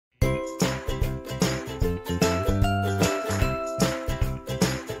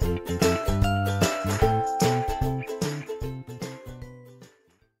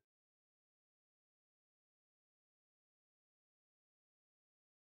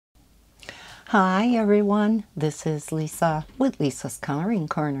Hi everyone, this is Lisa with Lisa's Coloring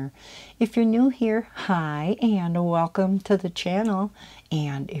Corner. If you're new here, hi and welcome to the channel.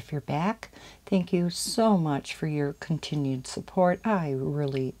 And if you're back, thank you so much for your continued support. I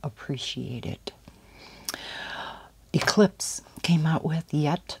really appreciate it. Eclipse came out with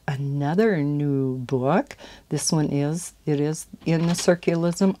yet another new book. This one is in the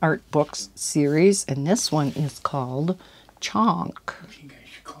Circulism Art Books series, and this one is called Chonk. You guys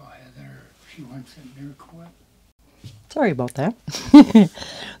should call Heather if she wants a miracle whip. Sorry about that.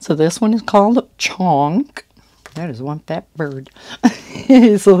 So this one is called Chonk. That is one fat bird.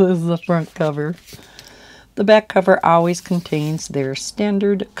 So this is the front cover. The back cover always contains their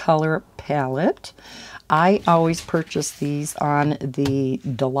standard color palette. I always purchase these on the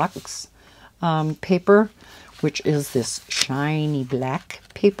deluxe paper, which is this shiny black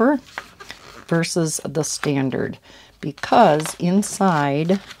paper, versus the standard, because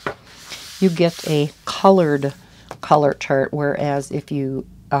inside you get a colored color chart, whereas if you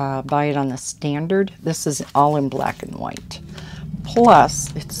buy it on the standard, this is all in black and white.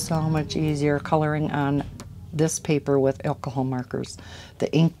 Plus, it's so much easier coloring on this paper with alcohol markers.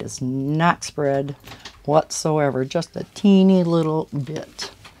 The ink does not spread whatsoever, just a teeny little bit.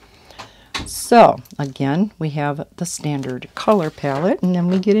 So again, we have the standard color palette, and then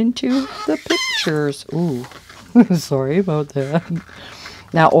we get into the pictures. Ooh, sorry about that.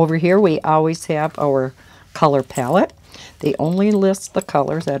 Now over here we always have our color palette. They only list the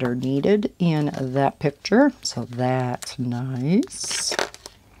colors that are needed in that picture, so that's nice.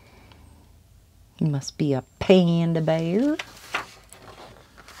 He must be a panda bear.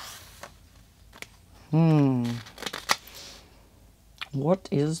 What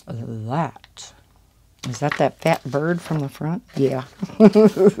is that? Is that fat bird from the front? Yeah.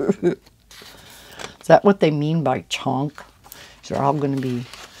 Is that what they mean by chonk? They're all going to be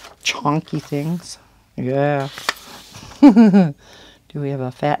chonky things. Yeah. Do we have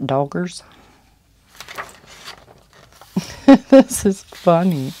a fat doggers? This is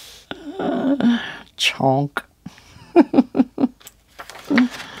funny. Chonk.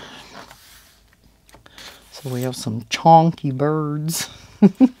 So we have some chonky birds.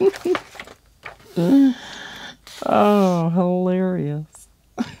 Oh, hilarious.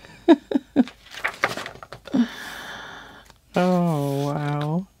 Oh,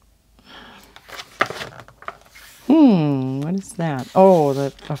 wow. What is that? Oh,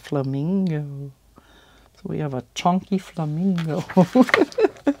 that's a flamingo. So we have a chonky flamingo.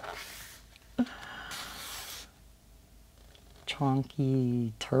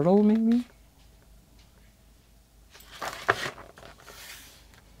 Chonky turtle, maybe?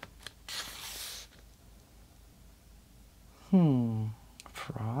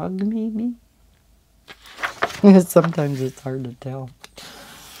 Frog, maybe? Sometimes it's hard to tell.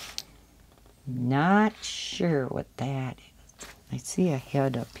 Not sure what that is. I see a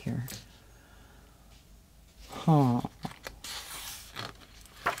head up here. Huh.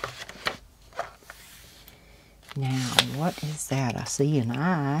 Now, what is that? I see an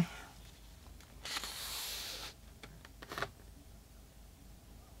eye.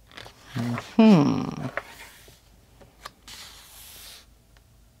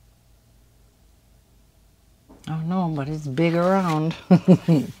 I don't know, but it's big around.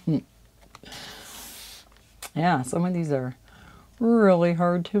 Yeah, some of these are really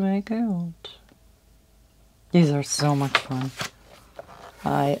hard to make out. These are so much fun.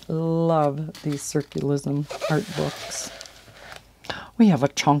 I love these Circulism art books. We have a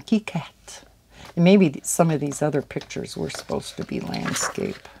chunky cat. And maybe some of these other pictures were supposed to be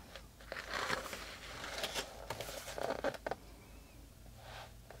landscape.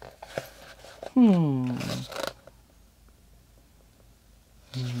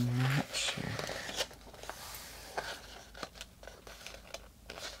 Not sure.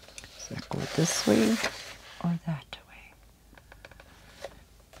 Does that go this way or that way?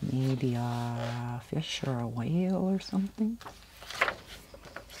 Maybe a fish or a whale or something?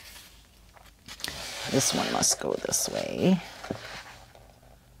 This one must go this way.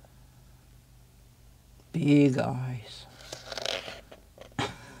 Big eyes.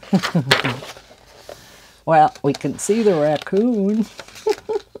 Well, we can see the raccoon.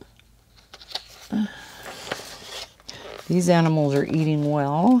 These animals are eating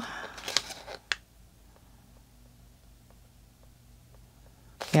well.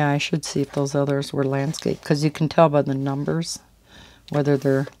 Yeah, I should see if those others were landscape, because you can tell by the numbers whether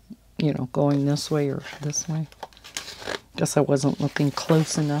they're, you know, going this way or this way. Guess I wasn't looking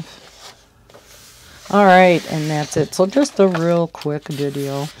close enough. All right, and that's it. So just a real quick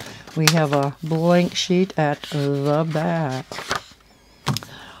video. We have a blank sheet at the back.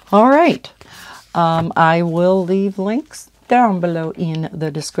 All right. I will leave links down below in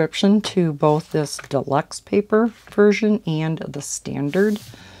the description to both this deluxe paper version and the standard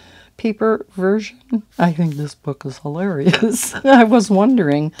paper version. I think this book is hilarious. I was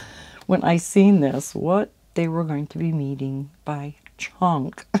wondering when I seen this what they were going to be meeting by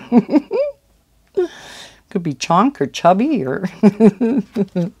Chonk. Could be Chonk or Chubby or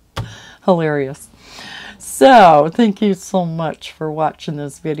hilarious. So, thank you so much for watching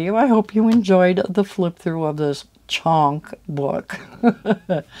this video. I hope you enjoyed the flip through of this Chonk book.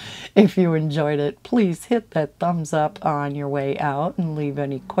 If you enjoyed it, please hit that thumbs up on your way out and leave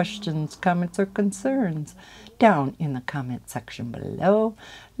any questions, comments, or concerns down in the comment section below.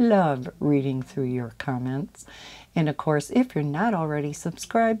 Love reading through your comments. And of course, if you're not already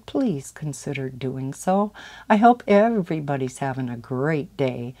subscribed, please consider doing so. I hope everybody's having a great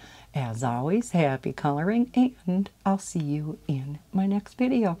day. As always, happy coloring, and I'll see you in my next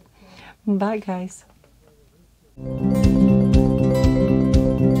video. Bye, guys.